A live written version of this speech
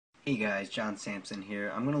Hey guys, John Sampson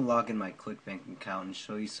here. I'm going to log in my ClickBank account and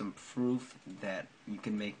show you some proof that you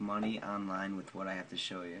can make money online with what I have to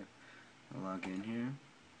show you. I'll log in here.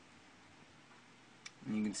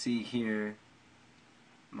 And you can see here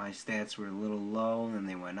my stats were a little low, and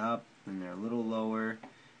they went up, then they're a little lower,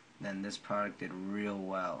 then this product did real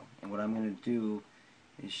well. And what I'm going to do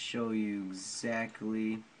is show you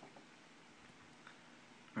exactly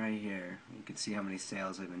right here. You can see how many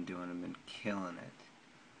sales I've been doing. I've been killing it.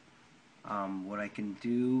 What I can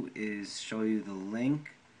do is show you the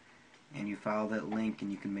link, and you follow that link and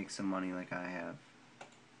you can make some money like I have.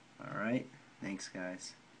 Alright, thanks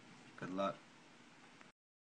guys. Good luck.